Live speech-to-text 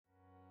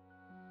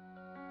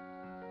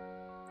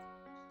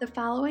The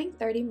following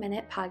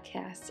 30-minute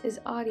podcast is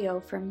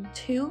audio from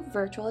 2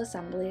 virtual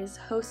assemblies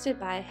hosted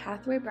by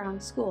Hathaway Brown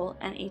School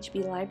and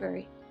HB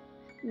Library.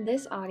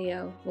 This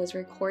audio was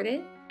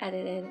recorded,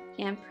 edited,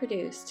 and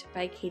produced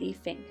by Katie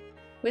Fink,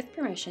 with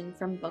permission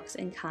from Books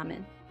in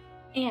Common,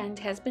 and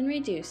has been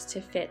reduced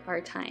to fit our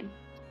time.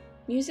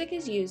 Music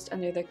is used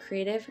under the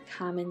Creative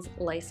Commons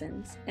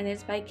license and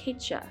is by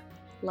Keisha.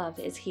 Love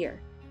is here.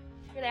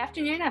 Good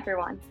afternoon,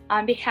 everyone.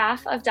 On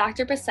behalf of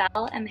Dr.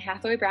 Bassell and the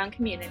Hathaway Brown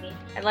community,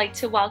 I'd like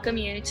to welcome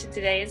you to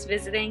today's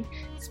visiting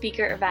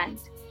speaker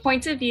event.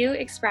 Points of view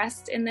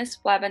expressed in this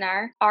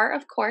webinar are,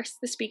 of course,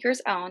 the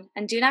speaker's own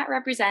and do not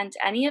represent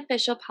any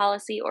official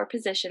policy or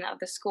position of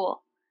the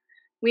school.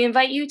 We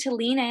invite you to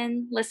lean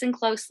in, listen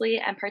closely,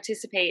 and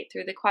participate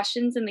through the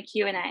questions in the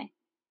Q&A.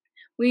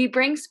 We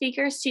bring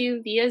speakers to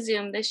you via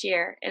Zoom this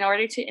year in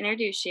order to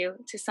introduce you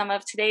to some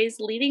of today's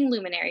leading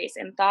luminaries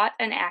in thought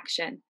and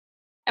action,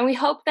 and we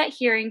hope that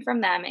hearing from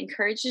them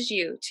encourages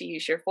you to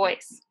use your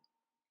voice.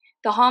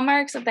 The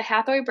hallmarks of the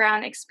Hathaway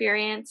Brown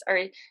experience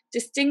are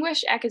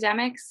distinguished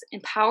academics,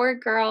 empowered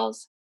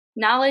girls,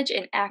 knowledge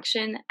in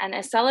action, and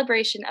a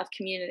celebration of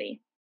community,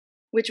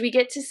 which we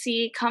get to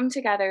see come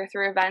together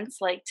through events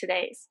like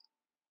today's.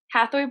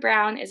 Hathaway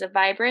Brown is a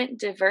vibrant,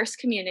 diverse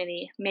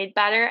community made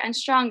better and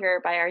stronger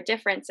by our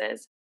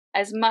differences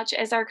as much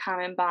as our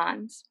common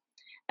bonds.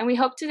 And we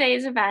hope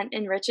today's event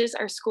enriches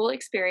our school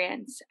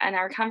experience and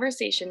our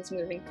conversations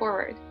moving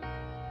forward.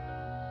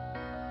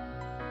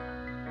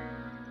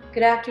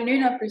 Good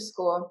afternoon, Upper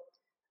School.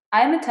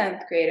 I am a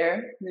 10th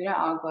grader, Luna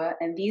Agua,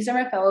 and these are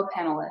my fellow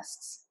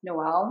panelists,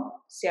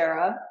 Noelle,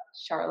 Sarah,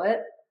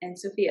 Charlotte, and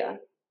Sophia.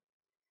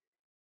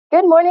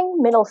 Good morning,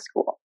 Middle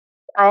School.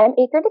 I am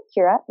 8th grader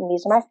Kira, and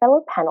these are my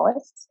fellow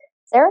panelists,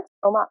 Sarah,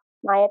 Oma,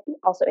 Maya,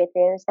 also 8th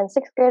graders, and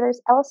 6th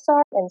graders,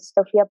 Elisar and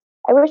Sophia.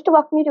 I wish to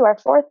welcome you to our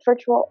 4th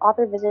virtual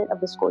author visit of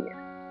the school year.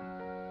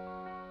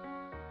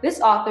 This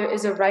author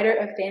is a writer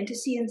of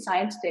fantasy and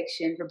science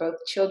fiction for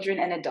both children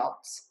and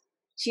adults.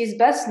 She is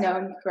best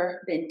known for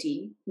her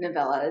Binti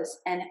novellas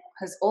and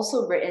has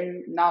also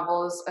written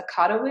novels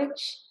Akata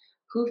Witch,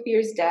 Who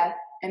Fears Death,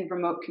 and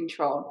Remote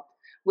Control,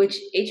 which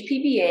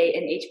HPBA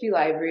and HB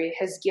Library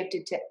has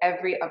gifted to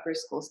every upper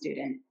school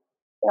student.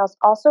 She has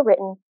also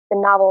written the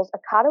novels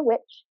Akata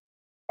Witch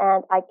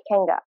and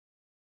Ikenga,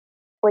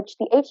 which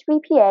the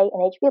HBPA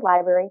and HB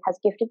Library has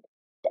gifted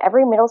to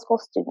every middle school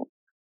student.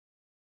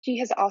 She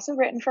has also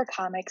written for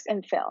comics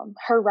and film.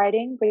 Her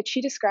writing, which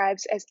she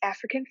describes as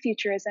African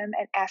futurism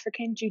and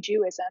African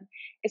Jujuism,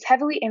 is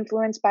heavily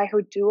influenced by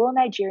her dual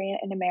Nigerian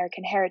and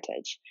American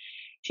heritage.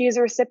 She is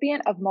a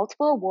recipient of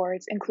multiple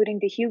awards, including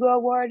the Hugo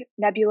Award,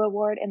 Nebula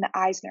Award, and the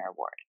Eisner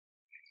Award.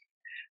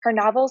 Her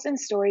novels and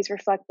stories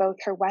reflect both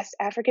her West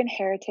African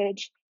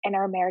heritage and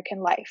her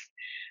American life.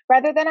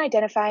 Rather than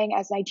identifying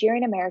as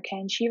Nigerian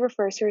American, she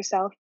refers to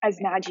herself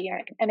as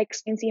Nigerian and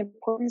explains the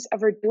importance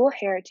of her dual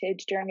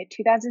heritage during a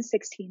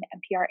 2016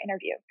 NPR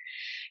interview.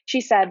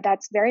 She said,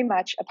 "That's very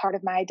much a part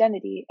of my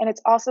identity, and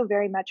it's also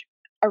very much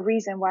a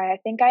reason why I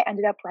think I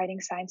ended up writing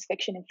science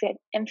fiction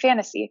and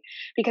fantasy,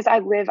 because I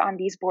live on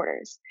these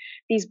borders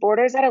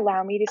that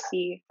allow me to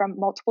see from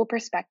multiple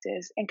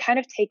perspectives and kind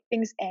of take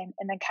things in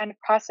and then kind of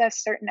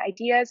process certain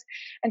ideas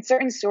and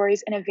certain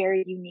stories in a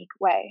very unique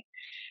way.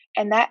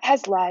 And that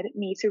has led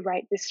me to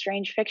write this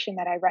strange fiction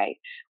that I write,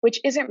 which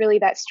isn't really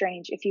that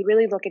strange if you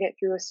really look at it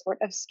through a sort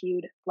of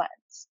skewed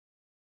lens."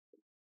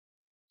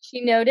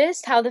 She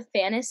noticed how the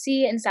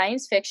fantasy and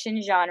science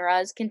fiction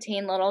genres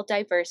contain little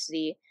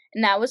diversity,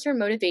 and that was her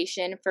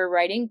motivation for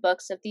writing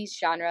books of these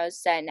genres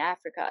set in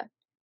Africa.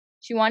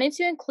 She wanted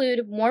to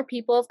include more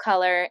people of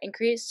color and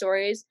create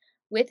stories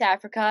with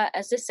Africa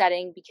as the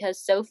setting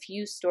because so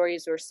few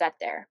stories were set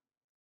there.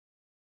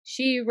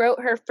 She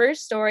wrote her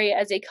first story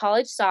as a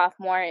college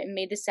sophomore and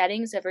made the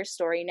settings of her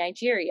story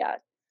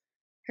Nigeria.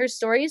 Her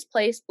stories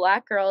place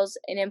Black girls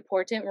in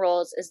important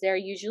roles as they are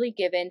usually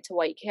given to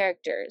white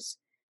characters.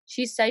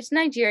 She cites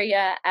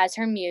Nigeria as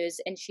her muse,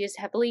 and she is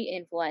heavily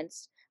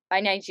influenced by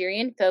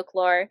Nigerian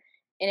folklore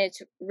and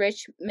its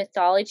rich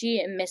mythology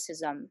and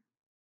mysticism.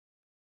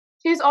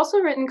 She has also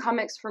written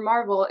comics for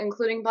Marvel,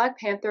 including Black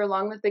Panther,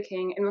 Long Live the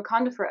King, and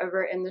Wakanda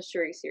Forever in the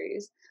Shuri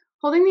series.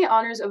 Holding the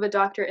honors of a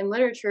doctorate in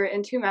literature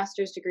and 2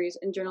 master's degrees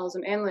in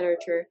journalism and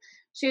literature,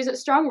 she is a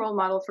strong role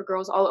model for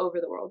girls all over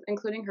the world,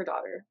 including her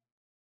daughter.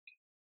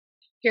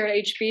 Here at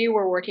HB,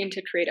 we're working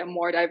to create a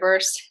more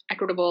diverse,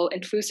 equitable,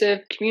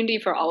 inclusive community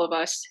for all of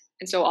us.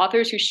 And so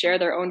authors who share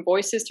their own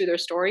voices through their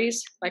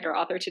stories, like our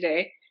author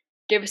today,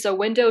 give us a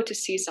window to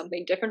see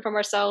something different from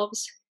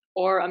ourselves,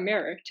 or a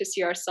mirror to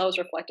see ourselves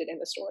reflected in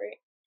the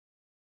story.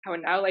 I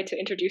would now like to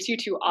introduce you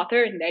to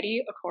author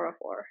Nnedi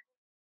Okorafor.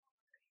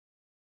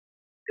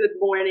 Good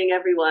morning,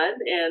 everyone,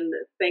 and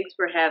thanks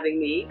for having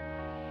me.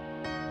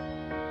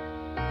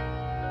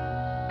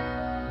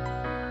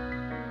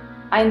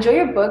 I enjoy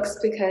your books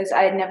because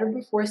I had never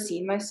before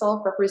seen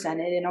myself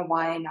represented in a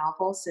YA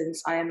novel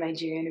since I am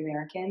Nigerian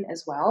American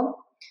as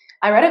well.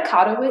 I read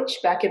Akata Witch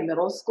back in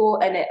middle school,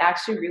 and it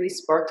actually really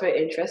sparked my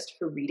interest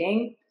for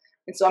reading.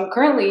 And so I'm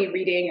currently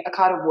reading A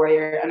Cod of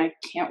Warrior, and I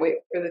can't wait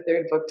for the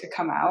third book to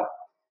come out.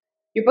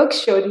 Your book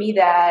showed me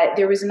that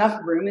there was enough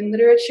room in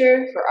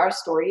literature for our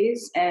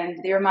stories, and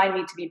they remind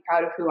me to be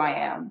proud of who I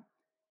am.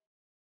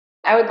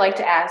 I would like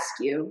to ask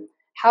you,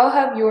 how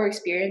have your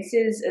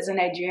experiences as a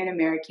Nigerian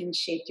American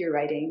shaped your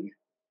writing?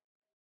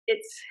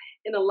 It's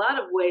in a lot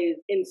of ways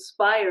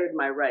inspired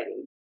my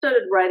writing. I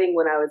started writing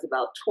when I was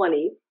about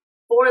 20.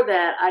 Before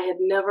that, I had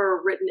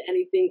never written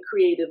anything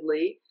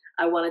creatively.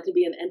 I wanted to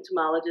be an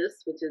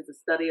entomologist, which is the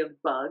study of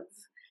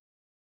bugs.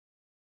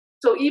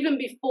 So even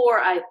before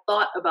I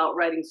thought about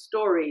writing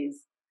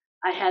stories,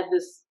 I had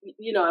this,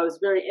 I was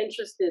very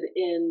interested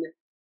in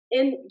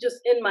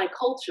my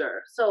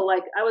culture. So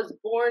like I was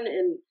born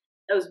in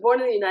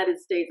the United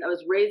States. I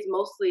was raised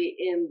mostly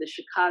in the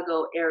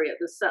Chicago area,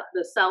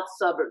 the south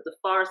suburbs, the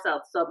far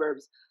south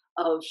suburbs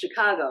of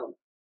Chicago.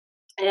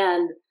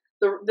 And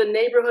the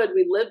neighborhood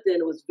we lived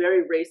in was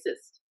very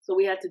racist. So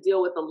we had to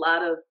deal with a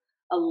lot of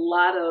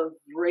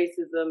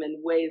racism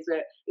in ways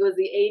that it was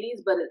the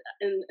 80s, but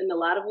in a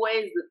lot of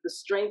ways, the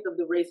strength of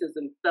the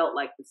racism felt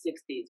like the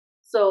 60s.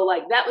 So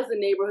like that was the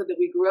neighborhood that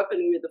we grew up in.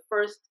 We were the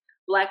first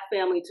Black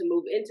family to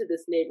move into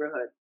this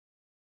neighborhood.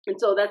 And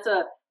so that's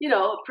a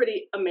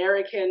pretty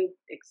American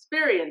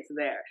experience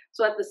there.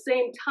 So at the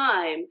same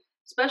time,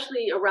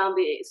 especially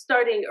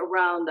starting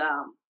around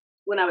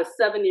when I was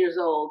 7 years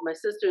old, my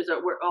sisters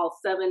we're all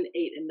 7,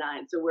 8, and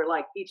 9. So we're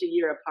like each a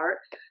year apart.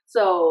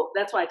 So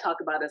that's why I talk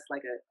about us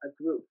like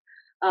a group.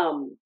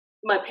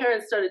 My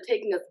parents started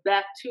taking us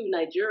back to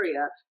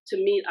Nigeria to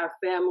meet our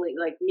family,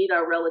 like meet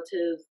our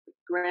relatives,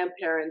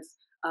 grandparents,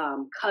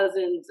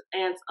 cousins,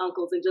 aunts,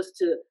 uncles, and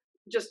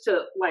just to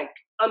like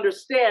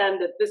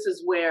understand that this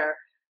is where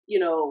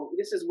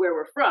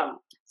we're from.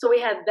 So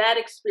we had that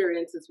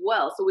experience as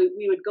well. So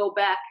we would go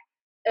back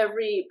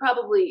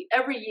probably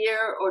every year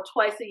or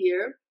twice a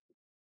year.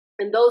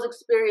 And those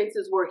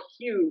experiences were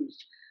huge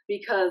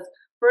because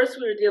first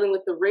we were dealing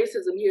with the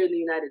racism here in the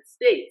United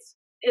States.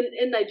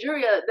 In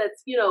Nigeria,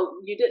 that's,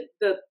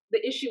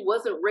 the issue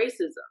wasn't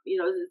racism.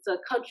 It's a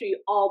country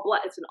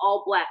it's an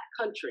all black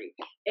country.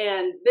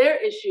 And their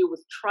issue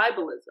was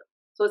tribalism.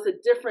 So it's a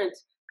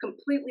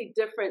completely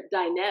different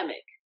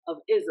dynamic of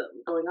ism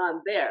going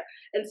on there.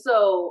 And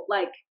so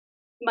like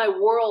my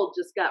world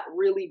just got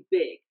really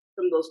big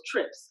from those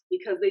trips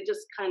because they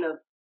just kind of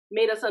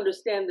made us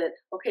understand that,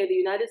 okay, the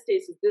United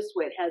States is this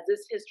way, it has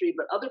this history,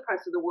 but other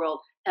parts of the world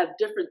have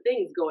different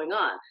things going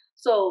on.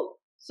 So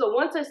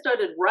once I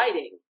started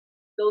writing,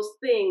 those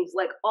things,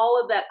 like all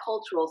of that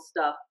cultural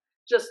stuff,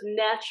 just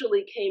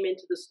naturally came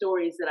into the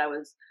stories that I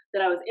was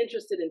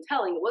interested in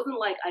telling. It wasn't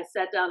like I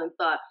sat down and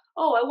thought,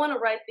 oh, I want to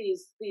write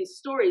these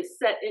stories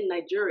set in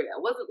Nigeria.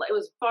 It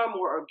was far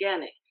more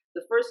organic.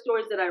 The first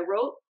stories that I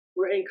wrote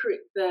were in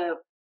the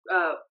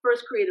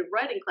first creative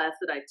writing class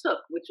that I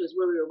took, which was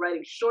where we were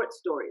writing short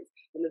stories.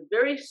 And the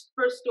very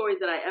first story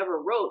that I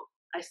ever wrote,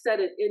 I set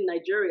it in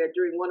Nigeria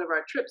during one of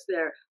our trips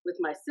there with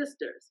my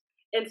sisters.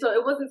 And so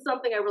it wasn't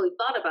something I really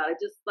thought about. It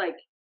just like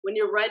when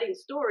you're writing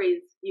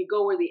stories, you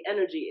go where the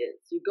energy is.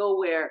 You go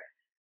where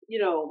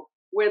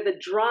the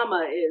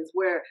drama is,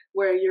 where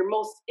you're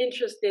most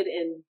interested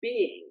in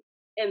being.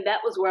 And that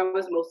was where I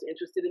was most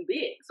interested in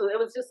being. So it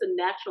was just a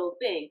natural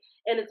thing.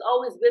 And it's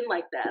always been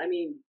like that. I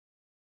mean,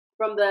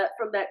 from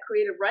that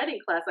creative writing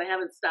class, I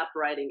haven't stopped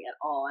writing at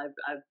all.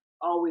 I've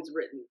always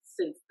written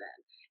since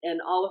then.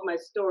 And all of my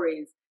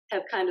stories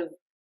have kind of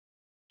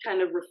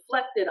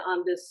reflected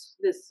on this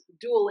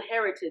dual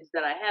heritage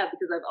that I have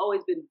because I've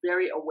always been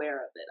very aware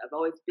of it. I've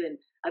always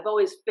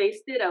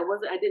faced it.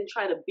 I didn't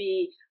try to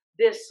be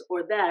this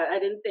or that. I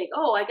didn't think,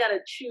 oh, I got to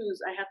choose.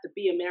 I have to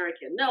be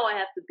American. No, I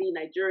have to be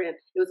Nigerian.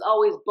 It was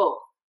always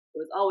both.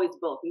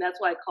 And that's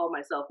why I call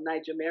myself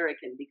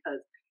Niger-American,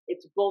 because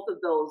it's both of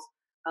those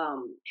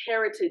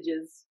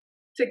heritages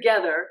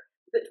together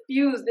that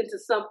fused into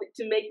something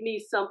to make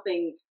me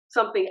something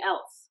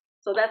else.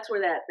 So that's where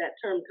that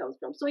term comes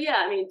from. So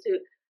yeah, I mean, to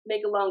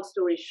make a long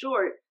story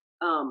short,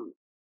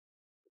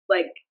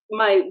 like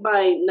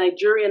my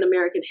Nigerian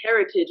American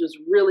heritage was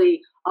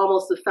really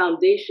almost the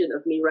foundation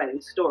of me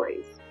writing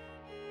stories.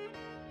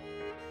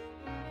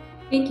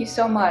 Thank you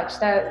so much.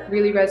 That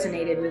really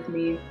resonated with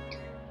me.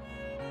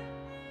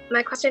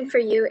 My question for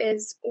you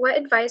is, what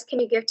advice can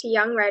you give to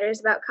young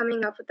writers about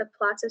coming up with the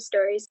plots of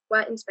stories?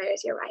 What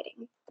inspires your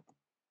writing?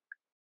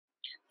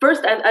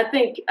 First, I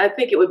think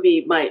it would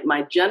be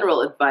my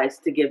general advice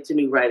to give to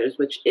new writers,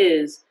 which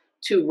is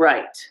to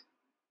write.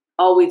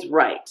 Always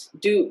write.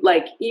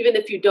 Even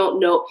if you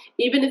don't know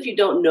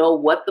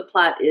what the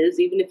plot is,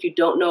 even if you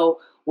don't know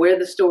where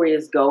the story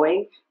is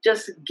going,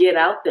 just get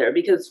out there.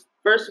 Because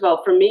first of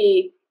all, for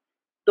me,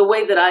 the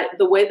way that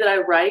I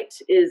write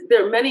is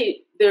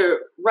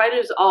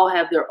writers all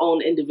have their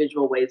own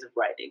individual ways of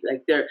writing.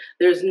 Like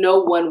there's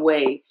no one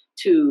way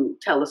to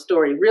tell a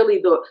story.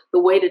 Really, the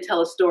way to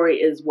tell a story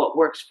is what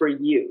works for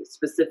you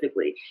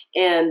specifically.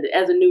 And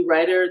as a new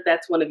writer,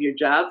 that's one of your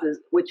jobs,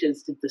 which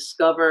is to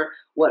discover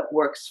what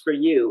works for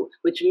you,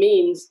 which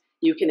means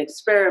you can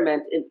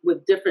experiment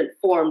with different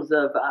forms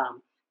of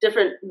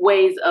different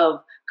ways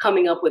of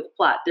coming up with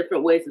plot,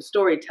 different ways of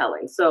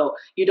storytelling. So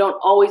you don't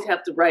always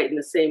have to write in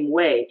the same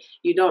way.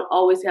 You don't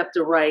always have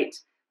to write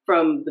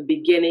from the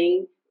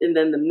beginning and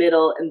then the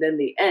middle and then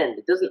the end.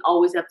 It doesn't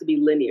always have to be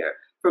linear.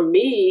 For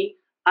me,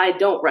 I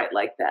don't write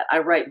like that. I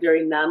write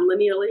very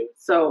non-linearly.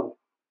 So,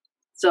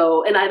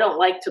 and I don't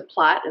like to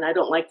plot and I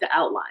don't like to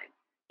outline.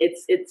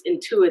 It's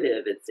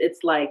intuitive. It's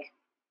like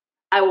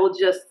I will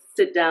just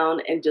sit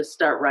down and just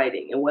start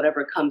writing, and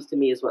whatever comes to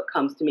me is what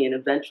comes to me. And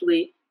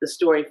eventually the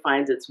story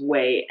finds its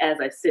way as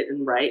I sit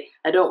and write.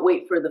 I don't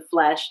wait for the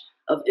flash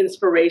of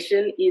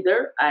inspiration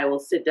either. I will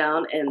sit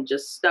down and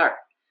just start.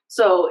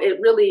 So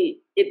it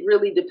really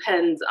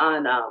depends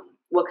on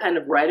what kind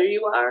of writer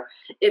you are.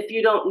 If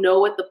you don't know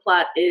what the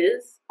plot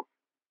is,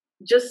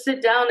 just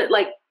sit down and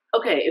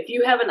okay, if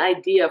you have an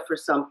idea for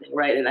something,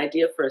 right, an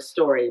idea for a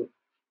story,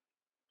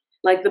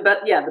 like the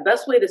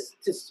best way to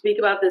speak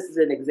about this is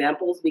in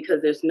examples,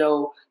 because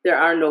there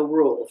are no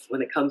rules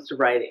when it comes to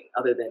writing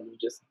other than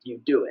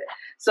you do it.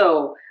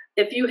 So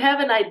if you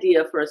have an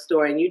idea for a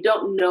story and you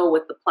don't know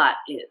what the plot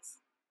is,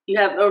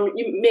 or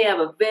you may have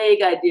a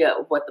vague idea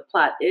of what the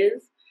plot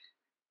is,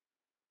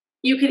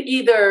 you could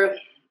either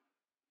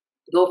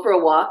go for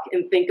a walk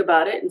and think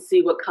about it and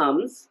see what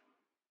comes,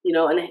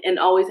 and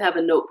always have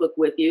a notebook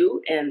with you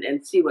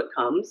and see what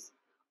comes.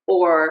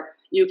 Or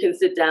you can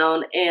sit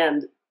down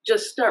and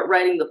just start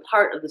writing the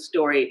part of the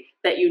story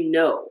that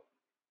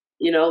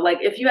like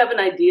if you have an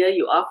idea,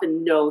 you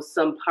often know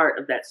some part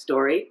of that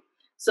story.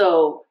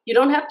 So you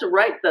don't have to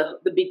write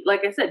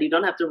like I said, you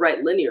don't have to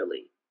write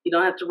linearly. You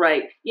don't have to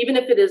write, even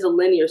if it is a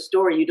linear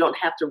story, you don't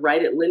have to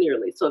write it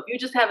linearly. So if you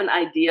just have an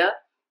idea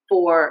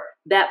for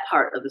that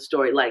part of the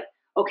story, like,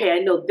 okay, I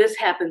know this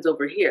happens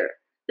over here,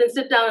 then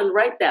sit down and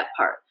write that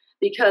part.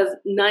 Because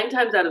 9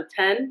 times out of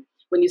 10,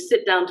 when you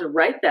sit down to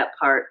write that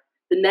part,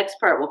 the next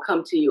part will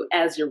come to you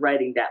as you're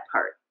writing that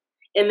part.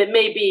 And it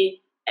may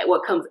be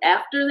what comes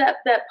after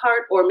that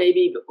part, or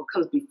maybe what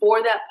comes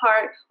before that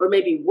part, or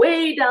maybe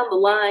way down the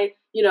line,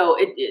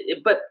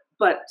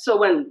 but so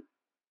when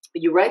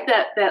you write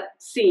that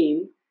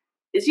scene,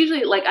 it's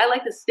usually like, I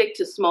like to stick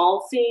to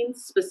small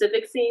scenes,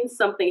 specific scenes,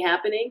 something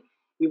happening.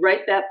 You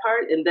write that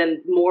part, and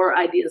then more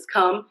ideas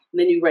come, and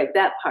then you write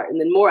that part, and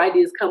then more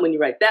ideas come when you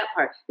write that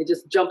part. It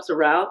just jumps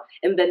around.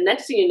 And then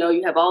next thing you know,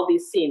 you have all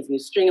these scenes and you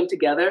string them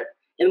together.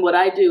 And what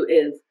I do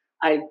is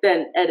I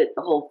then edit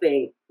the whole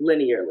thing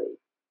linearly,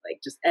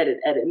 like just edit.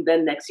 And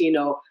then next thing you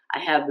know, I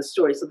have the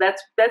story. So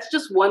that's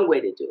just one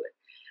way to do it.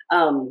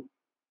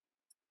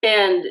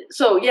 And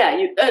so, yeah,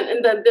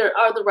 and then there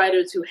are the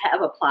writers who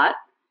have a plot,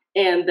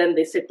 and then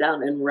they sit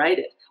down and write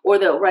it. Or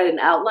they'll write an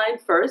outline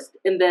first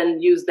and then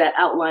use that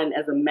outline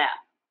as a map,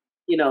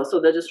 so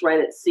they'll just write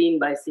it scene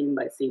by scene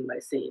by scene by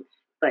scene,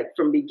 like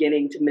from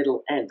beginning to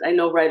middle end. I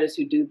know writers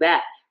who do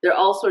that. There are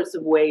all sorts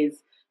of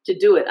ways to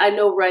do it. I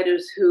know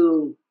writers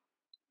who,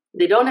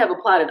 they don't have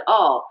a plot at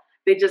all.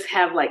 They just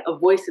have like a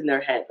voice in their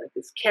head, like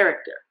this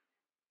character.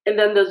 And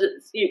then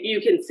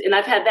you can, and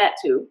I've had that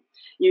too.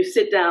 You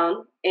sit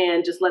down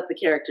and just let the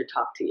character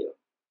talk to you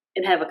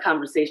and have a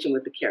conversation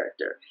with the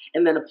character.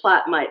 And then a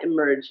plot might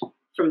emerge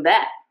from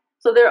that.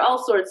 So there are all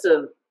sorts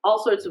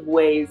of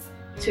ways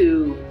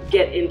to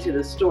get into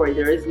the story.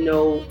 There is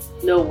no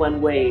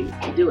one way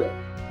to do it.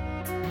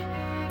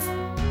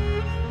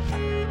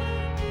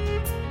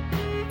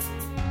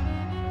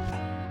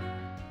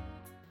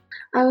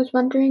 I was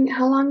wondering,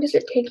 how long does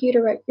it take you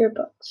to write your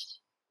books?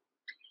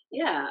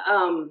 Yeah.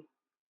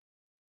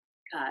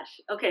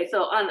 Okay.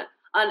 So on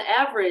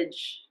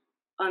average,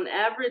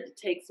 it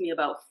takes me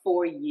about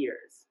 4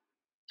 years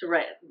to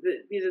write.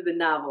 These are the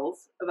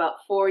novels. About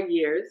 4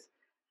 years.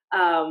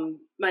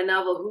 My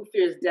novel Who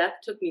Fears Death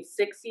took me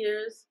 6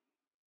 years.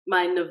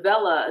 My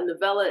novella,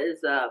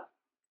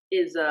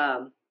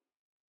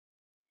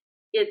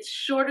 it's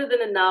shorter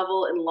than a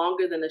novel and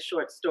longer than a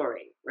short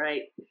story,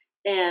 right?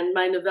 And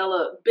my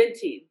novella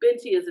Binti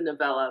is a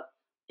novella,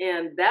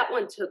 and that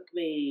one took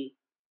me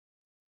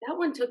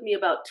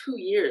about 2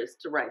 years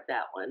to write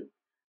that one.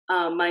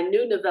 My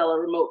new novella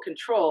Remote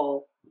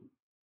Control,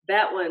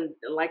 that one,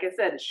 like I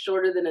said, is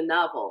shorter than a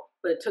novel,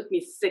 but it took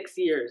me 6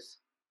 years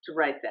to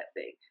write that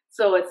thing.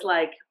 So it's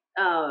like,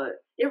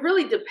 it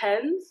really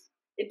depends.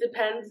 It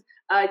depends.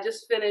 I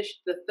just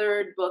finished the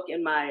 3rd book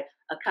in my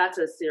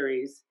Akata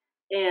series,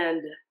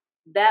 and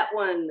that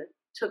one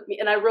took me,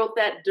 and I wrote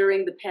that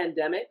during the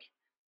pandemic,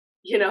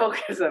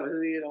 because I was,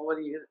 what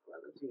are you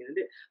going to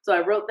do? So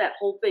I wrote that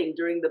whole thing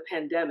during the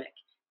pandemic.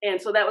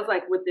 And so that was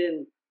like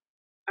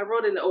I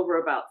wrote it over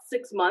about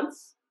 6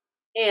 months,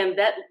 and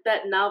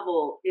that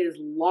novel is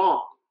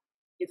long.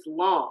 It's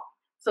long.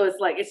 So it's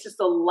like, it's just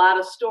a lot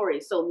of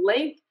stories. So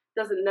length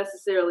doesn't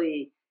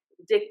necessarily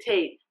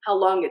dictate how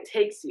long it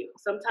takes you.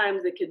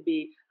 Sometimes it could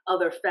be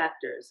other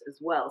factors as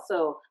well.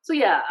 So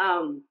yeah,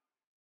 on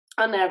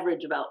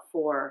average about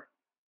 4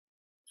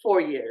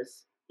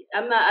 years.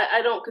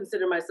 I don't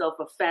consider myself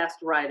a fast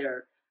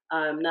writer.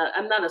 I'm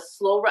not a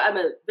slow writer. I'm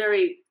a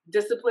very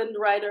disciplined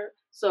writer.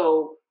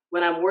 So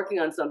when I'm working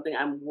on something,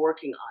 I'm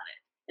working on it,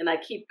 and I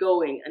keep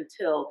going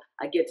until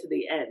I get to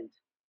the end.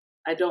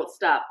 I don't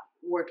stop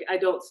working. I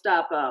don't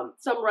stop.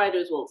 Some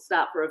writers will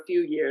stop for a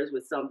few years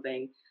with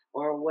something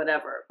or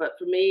whatever, but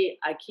for me,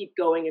 I keep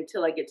going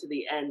until I get to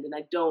the end, and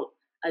I don't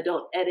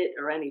edit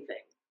or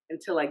anything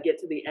until I get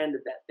to the end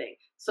of that thing.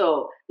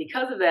 So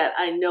because of that,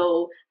 I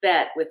know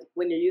that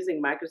when you're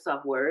using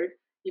Microsoft Word,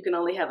 you can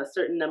only have a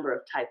certain number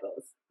of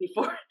typos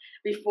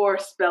before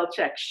spell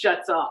check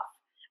shuts off.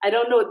 I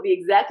don't know the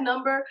exact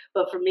number,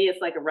 but for me,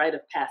 it's like a rite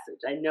of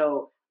passage. I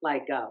know,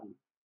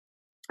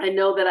 I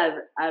know that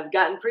I've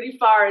gotten pretty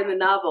far in the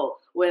novel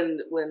when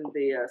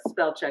the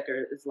spell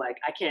checker is like,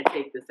 I can't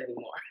take this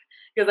anymore,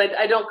 because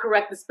I don't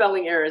correct the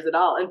spelling errors at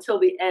all until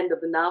the end of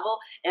the novel,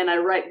 and I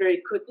write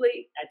very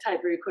quickly. I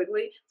type very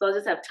quickly, so I'll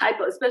just have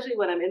typos, especially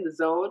when I'm in the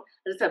zone.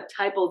 I just have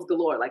typos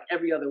galore, like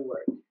every other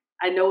word.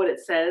 I know what it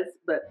says,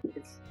 but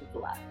it's a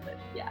lot. But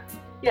yeah.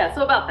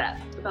 So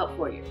about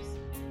 4 years.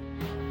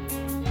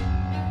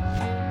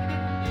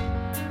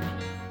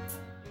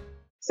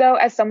 So,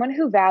 as someone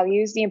who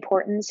values the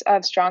importance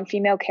of strong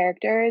female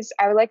characters,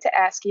 I would like to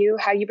ask you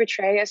how you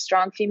portray a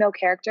strong female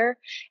character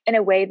in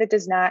a way that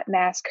does not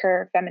mask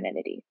her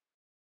femininity.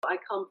 I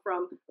come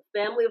from a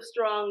family of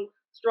strong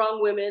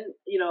women.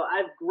 You know,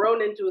 I've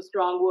grown into a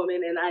strong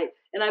woman, and I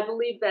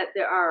believe that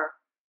there are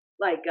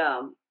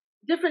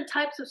different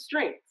types of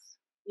strengths.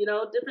 You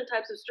know, different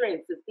types of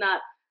strengths. It's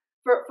not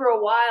for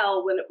a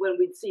while when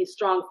we'd see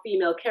strong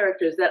female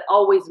characters, that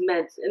always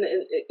meant, and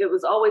it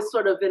was always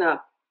sort of in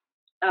a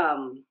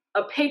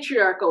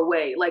patriarchal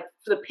way, like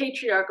the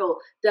patriarchal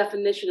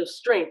definition of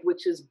strength,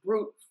 which is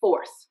brute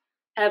force,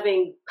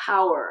 having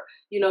power.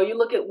 You know, you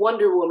look at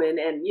Wonder Woman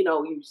and, you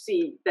know, you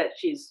see that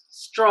she's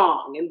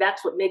strong and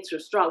that's what makes her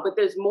strong. But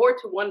there's more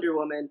to Wonder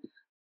Woman.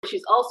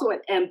 She's also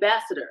an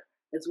ambassador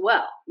as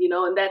well, you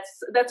know, and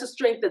that's a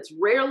strength that's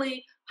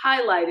rarely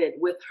highlighted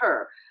with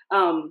her.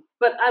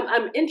 But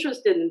I'm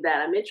interested in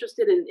that. I'm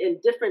interested in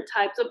different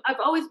types of, I've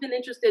always been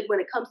interested when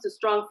it comes to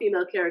strong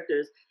female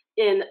characters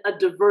in a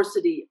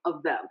diversity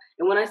of them.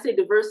 And when I say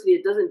diversity,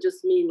 it doesn't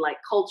just mean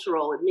like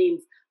cultural, it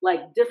means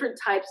like different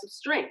types of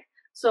strength.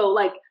 So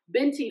like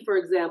Binti, for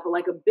example,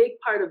 like a big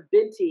part of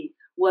Binti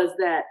was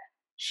that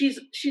she's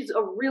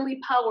a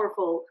really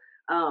powerful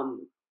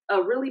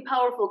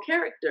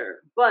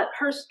character, but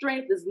her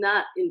strength is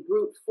not in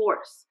brute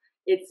force.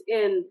 It's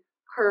in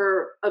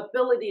her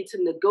ability to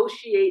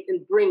negotiate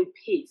and bring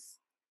peace.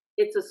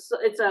 It's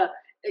a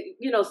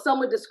you know, some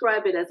would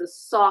describe it as a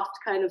soft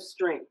kind of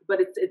strength, but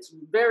it's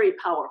very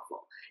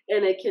powerful,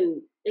 and it can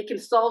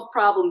solve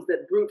problems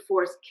that brute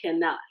force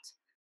cannot.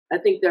 I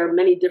think there are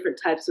many different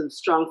types of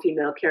strong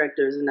female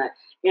characters, and I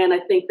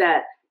think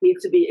that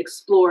needs to be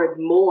explored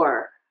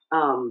more,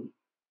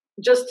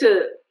 just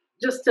to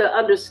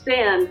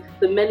understand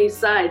the many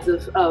sides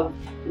of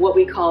what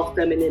we call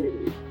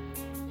femininity.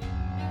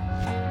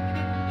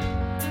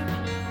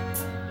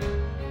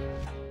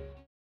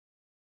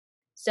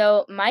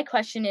 So my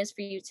question is for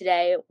you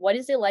today, what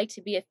is it like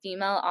to be a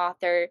female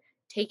author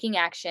taking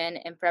action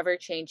and forever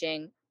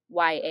changing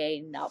YA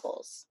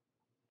novels?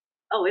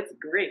 Oh, it's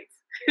great.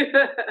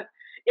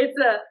 It's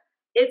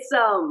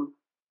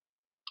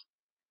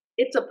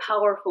a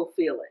powerful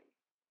feeling.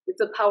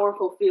 It's a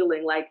powerful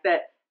feeling like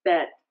that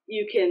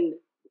you can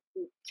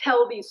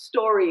tell these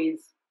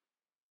stories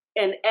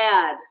and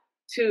add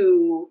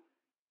to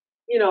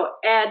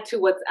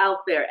what's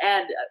out there,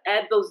 add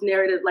those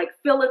narratives, like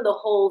fill in the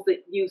holes that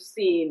you've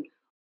seen.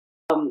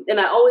 And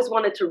I always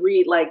wanted to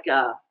read, like,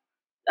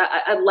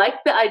 I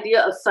like the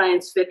idea of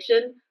science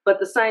fiction, but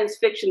the science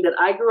fiction that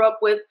I grew up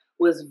with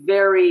was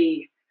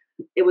very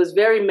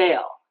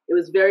male. It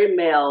was very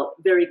male,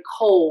 very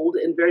cold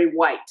and very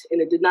white. And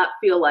it did not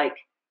feel like,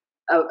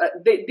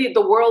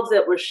 the worlds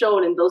that were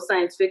shown in those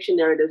science fiction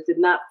narratives did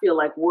not feel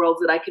like worlds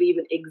that I could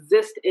even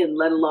exist in,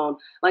 let alone,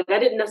 like, I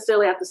didn't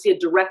necessarily have to see a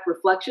direct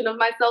reflection of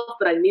myself,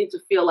 but I needed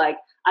to feel like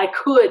I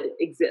could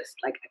exist,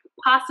 like I could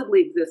possibly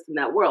exist in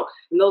that world.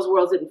 And those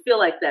worlds didn't feel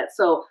like that.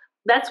 So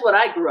that's what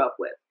I grew up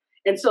with.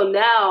 And so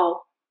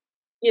now,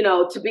 you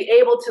know, to be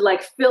able to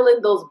like fill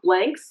in those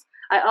blanks,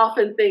 I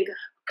often think,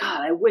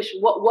 God, I wish,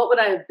 what would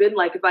I have been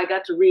like if I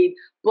got to read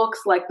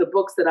books like the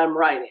books that I'm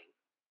writing?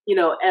 You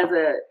know, as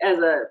a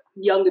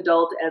young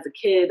adult, as a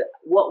kid,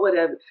 what would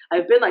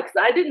I've been like? 'Cause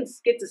I didn't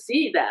get to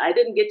see that. I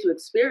didn't get to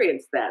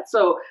experience that.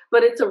 So,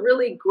 but it's a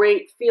really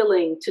great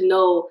feeling to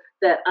know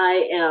that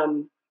I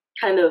am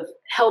kind of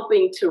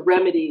helping to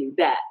remedy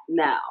that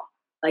now.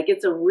 Like,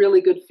 it's a really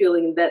good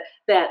feeling that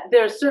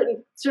there are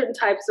certain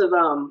types of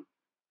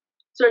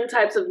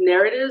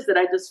narratives that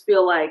I just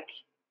feel like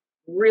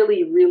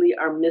really, really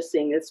are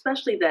missing,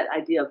 especially that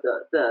idea of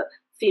the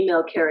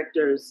female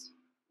characters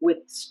with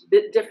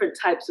different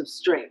types of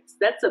strengths.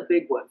 That's a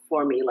big one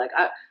for me. Like,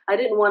 I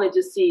didn't want to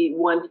just see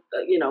one,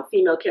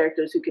 female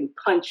characters who can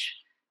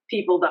punch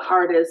people the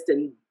hardest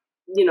and,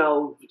 you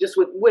know, just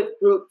with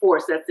brute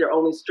force, that's their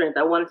only strength.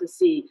 I wanted to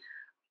see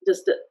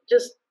just a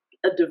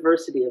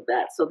diversity of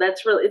that. So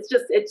that's really,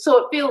 so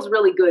it feels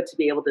really good to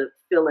be able to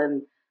fill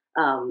in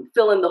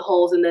the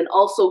holes, and then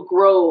also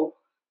grow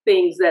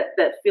things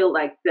that feel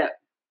like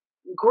that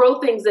grow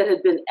things that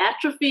had been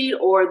atrophied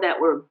or that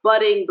were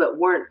budding but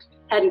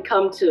hadn't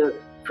come to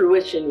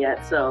fruition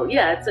yet. So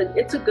yeah,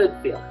 it's a good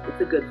feeling.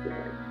 It's a good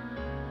feeling.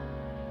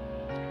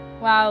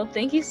 Wow,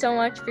 thank you so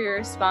much for your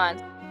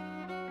response.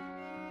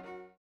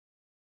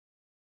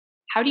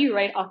 How do you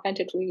write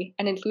authentically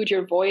and include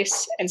your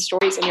voice and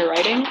stories in your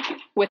writing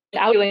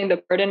without feeling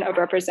the burden of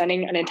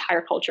representing an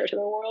entire culture to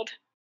the world?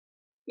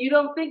 You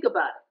don't think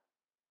about it.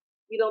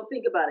 You don't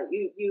think about it.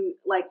 You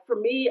like, for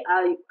me,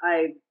 I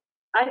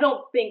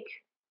don't think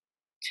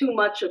too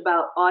much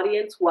about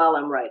audience while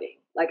I'm writing.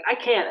 Like, I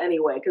can't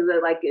anyway, because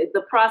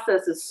the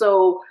process is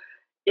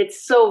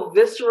it's so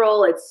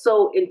visceral, it's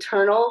so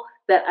internal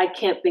that I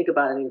can't think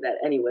about any of that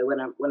anyway. When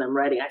I'm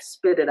writing, I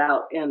spit it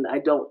out and I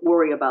don't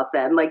worry about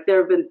that. And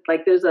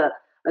there's a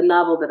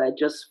novel that I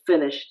just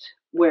finished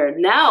where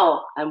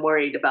now I'm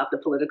worried about the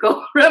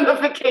political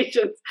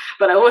ramifications,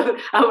 but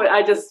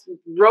I just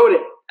wrote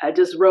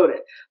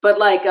it. But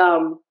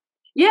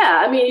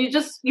yeah, I mean,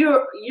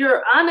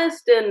 you're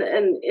honest and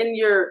in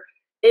your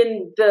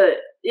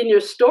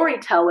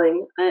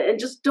storytelling, and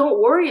just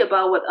don't worry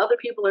about what other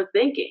people are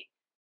thinking.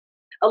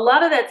 A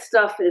lot of that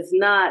stuff is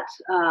not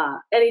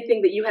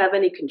anything that you have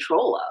any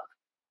control of.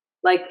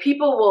 Like,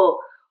 people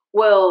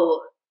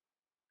will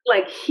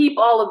like heap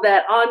all of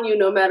that on you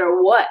no matter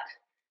what,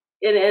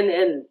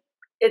 and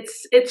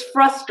it's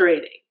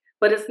frustrating,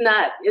 but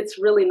it's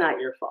really not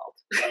your fault.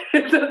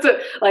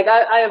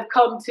 I have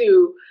come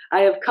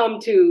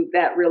to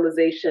that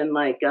realization.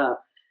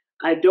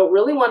 I don't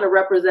really want to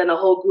represent a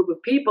whole group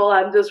of people.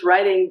 I'm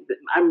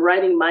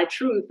writing my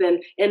truth, and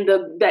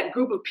that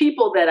group of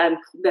people that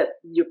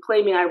you're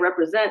claiming I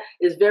represent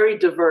is very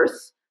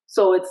diverse.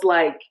 So it's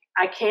like,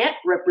 I can't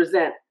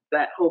represent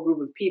that whole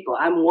group of people.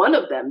 I'm one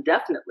of them,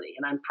 definitely,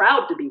 and I'm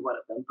proud to be one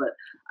of them, but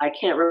I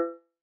can't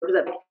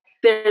represent.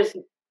 There's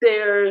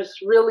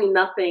really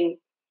nothing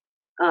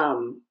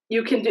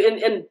you can do,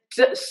 and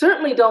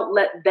certainly don't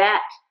let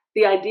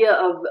the idea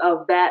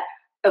of that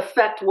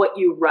affect what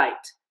you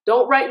write.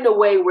 Don't write in a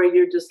way where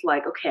you're just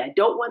like, okay, I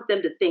don't want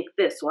them to think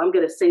this, so I'm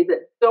going to say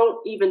that.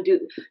 Don't even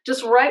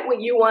just write what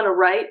you want to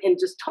write, and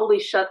just totally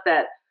shut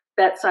that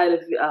side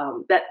of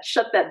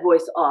shut that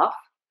voice off.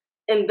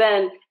 And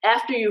then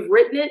after you've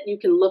written it, you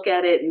can look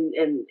at it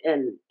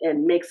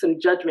and make some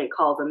judgment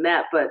calls on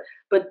that. But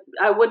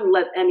I wouldn't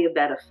let any of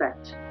that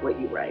affect what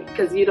you write,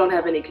 because you don't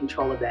have any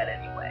control of that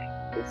anyway.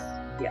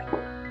 Yeah.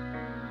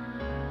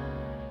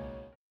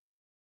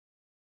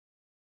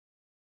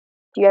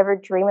 Do you ever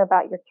dream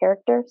about your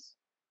characters?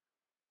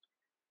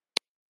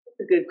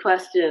 That's a good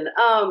question.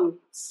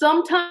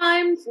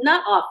 Sometimes,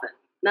 not often.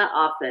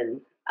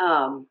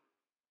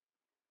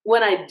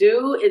 When I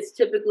do, it's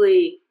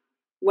typically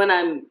when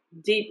I'm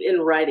deep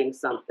in writing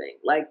something.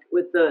 Like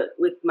with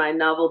my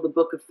novel, The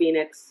Book of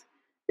Phoenix,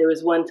 there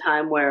was one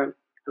time where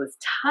I was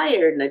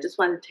tired and I just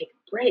wanted to take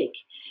a break.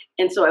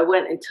 And so I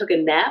went and took a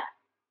nap.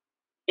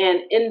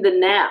 And in the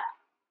nap,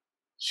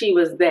 she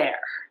was there.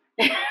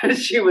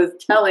 She was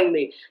telling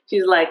me,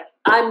 she's like,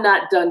 I'm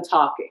not done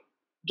talking.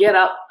 Get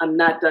up, I'm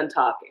not done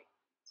talking.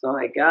 So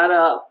I got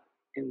up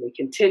and we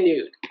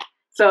continued.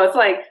 So it's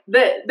like,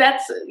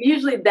 that's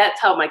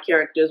how my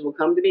characters will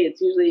come to me.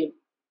 It's usually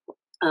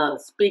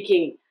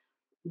speaking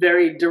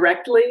very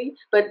directly.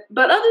 But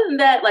other than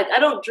that, like, I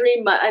don't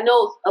dream. I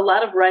know a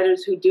lot of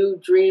writers who do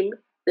dream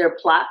their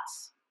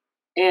plots.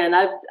 And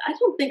I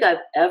don't think I've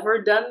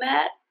ever done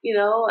that. You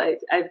know, I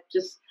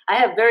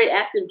have very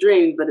active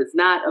dreams, but it's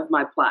not of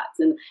my plots.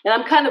 And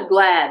I'm kind of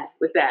glad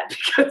with that,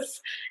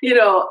 because, you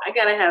know, I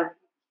got to have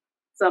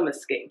some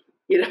escape.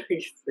 You know,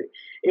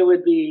 it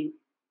would be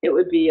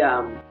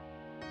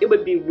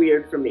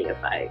weird for me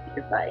if I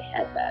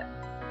had that.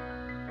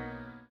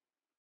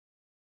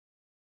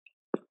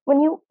 When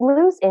you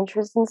lose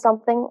interest in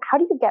something, how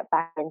do you get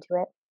back into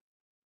it?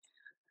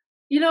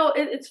 You know,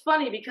 it's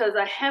funny, because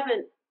I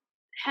haven't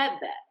had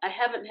that. I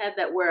haven't had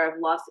that where I've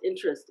lost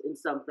interest in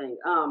something.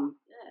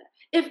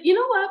 If you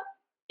know what,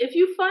 if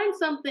you find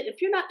something,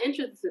 if you're not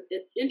interested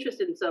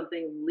in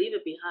something, leave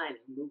it behind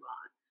and move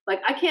on.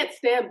 Like, I can't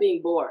stand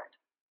being bored.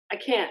 I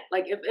can't.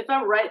 Like, if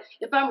I'm right,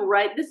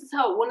 this is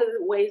how, one of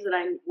the ways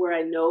where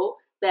I know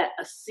that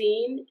a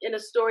scene in a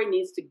story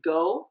needs to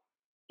go.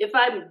 If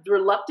I'm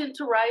reluctant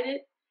to write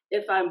it,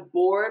 if I'm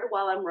bored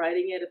while I'm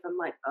writing it, if I'm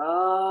like,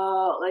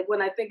 oh, like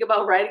when I think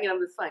about writing it, I'm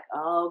just like,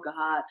 oh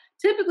God.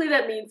 Typically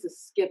that means to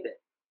skip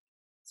it.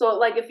 So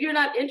like, if you're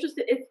not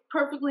interested, it's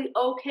perfectly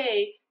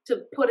okay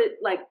to put it,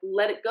 like,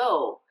 let it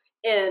go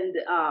and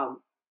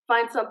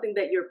find something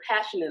that you're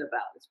passionate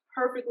about. It's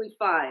perfectly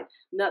fine.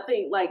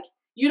 Nothing, like,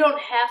 you don't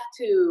have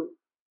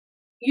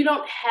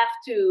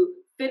to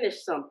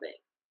finish something.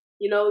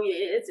 You know,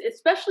 it's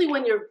especially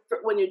when you're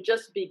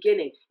just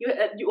beginning.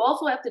 You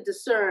also have to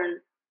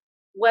discern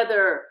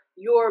whether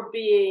you're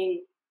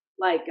being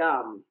like,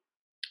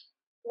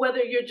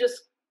 whether you're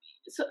just.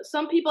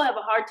 Some people have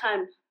a hard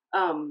time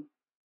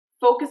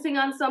focusing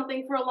on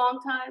something for a long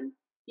time.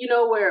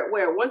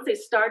 where once they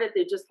start it,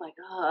 they're just like,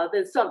 oh,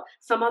 then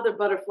some other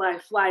butterfly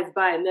flies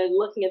by and they're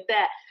looking at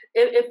that.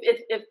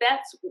 If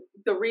that's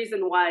the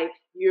reason why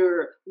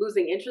you're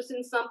losing interest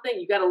in something,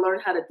 you got to learn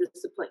how to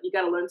discipline. You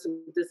got to learn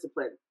some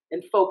discipline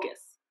and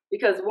focus,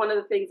 because one of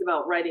the things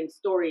about writing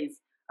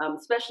stories,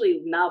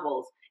 especially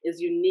novels, is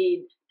you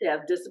need to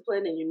have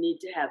discipline and you need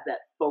to have that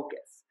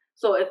focus.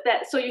 So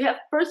you have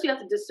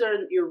to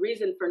discern your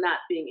reason for not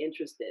being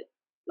interested.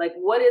 Like,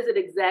 what is it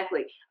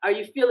exactly? Are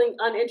you feeling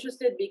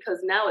uninterested because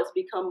now it's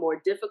become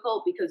more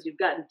difficult because you've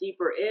gotten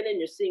deeper in and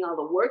you're seeing all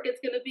the work it's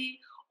going to be?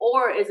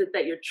 Or is it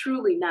that you're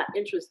truly not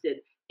interested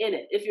in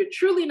it? If you're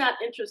truly not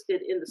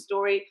interested in the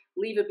story,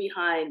 leave it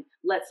behind.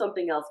 Let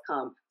something else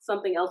come.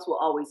 Something else will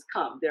always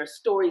come. There are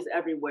stories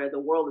everywhere. The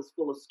world is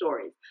full of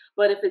stories.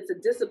 But if it's a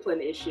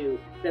discipline issue,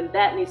 then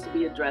that needs to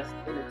be addressed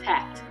and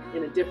attacked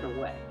in a different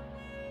way.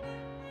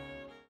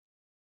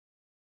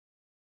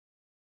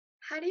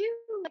 How do you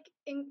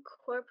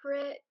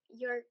incorporate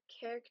your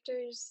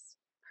characters'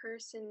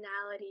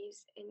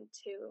 personalities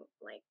into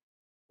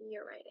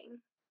your writing?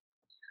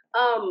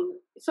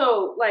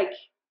 So like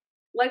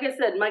I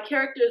said, my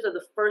characters are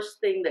the first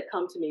thing that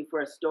come to me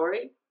for a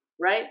story,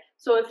 right?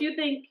 So if you've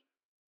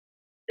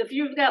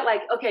got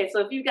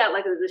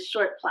this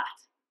short plot,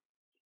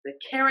 the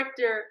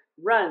character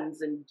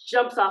runs and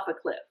jumps off a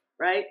cliff,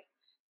 right?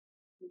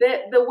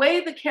 The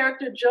way the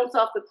character jumps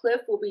off the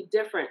cliff will be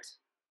different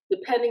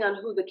depending on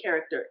who the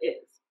character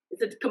is.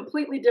 It's a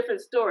completely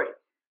different story.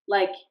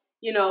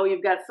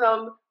 You've got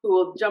some who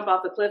will jump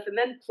off the cliff and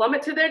then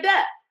plummet to their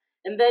death.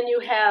 And then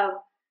you have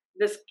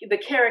the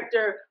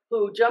character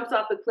who jumps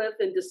off the cliff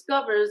and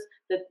discovers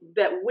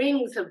that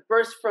wings have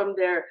burst from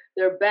their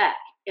back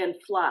and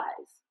flies.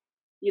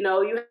 You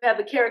have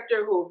the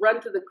character who will run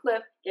to the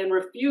cliff and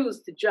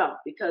refuse to jump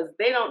because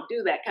they don't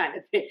do that kind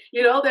of thing.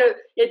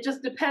 It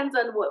just depends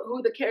on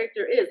who the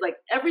character is. Like,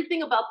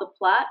 everything about the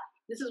plot,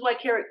 this is why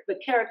the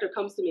character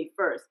comes to me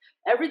first.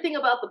 Everything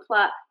about the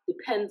plot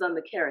depends on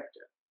the character.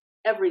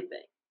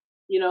 Everything.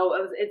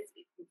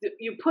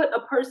 You put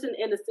a person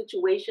in a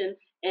situation,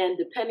 and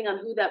depending on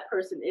who that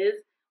person is,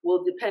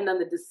 will depend on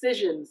the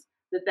decisions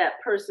that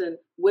person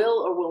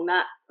will or will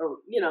not, or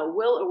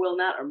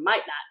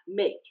might not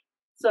make.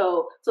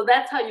 So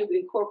that's how you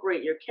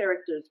incorporate your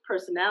character's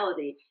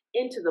personality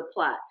into the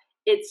plot.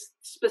 It's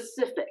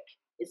specific.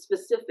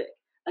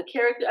 A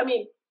character,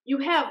 you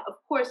have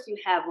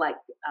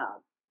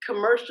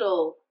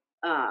commercial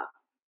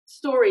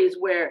stories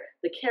where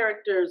the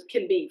characters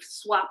can be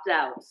swapped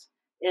out,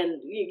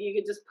 and you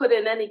can just put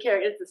in any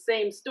character. It's the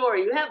same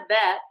story. You have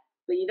that,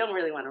 but you don't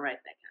really want to write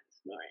that kind of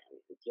story.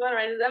 If you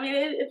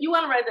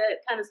want to write that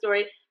kind of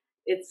story,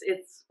 it's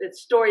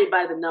story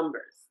by the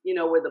numbers.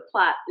 Where the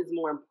plot is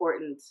more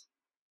important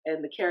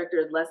and the character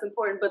is less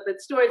important. But the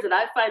stories that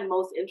I find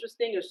most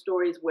interesting are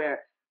stories where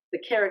the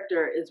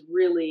character is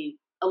really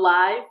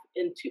alive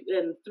in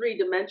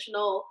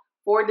 3-dimensional,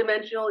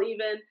 4-dimensional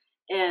even,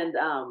 and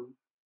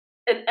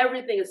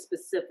everything is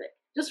specific.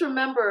 Just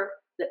remember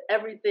that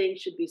everything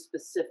should be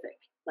specific.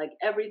 Like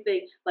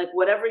everything, like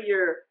whatever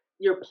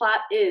your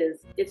plot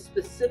is, it's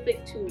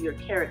specific to your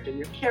character.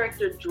 Your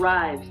character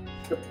drives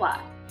the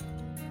plot.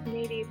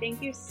 Nady,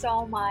 thank you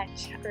so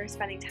much for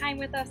spending time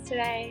with us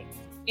today.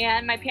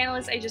 And my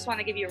panelists, I just want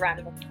to give you a round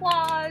of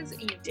applause.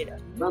 You did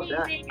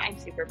amazing. I'm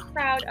super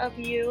proud of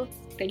you.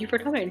 Thank you for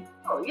coming.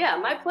 Oh, yeah,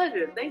 my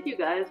pleasure. Thank you,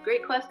 guys.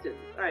 Great questions.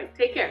 All right,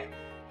 take care.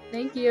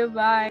 Thank you.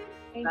 Bye.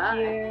 Thank Bye.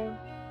 you.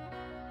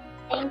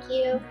 Thank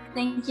you.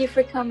 Thank you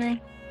for coming.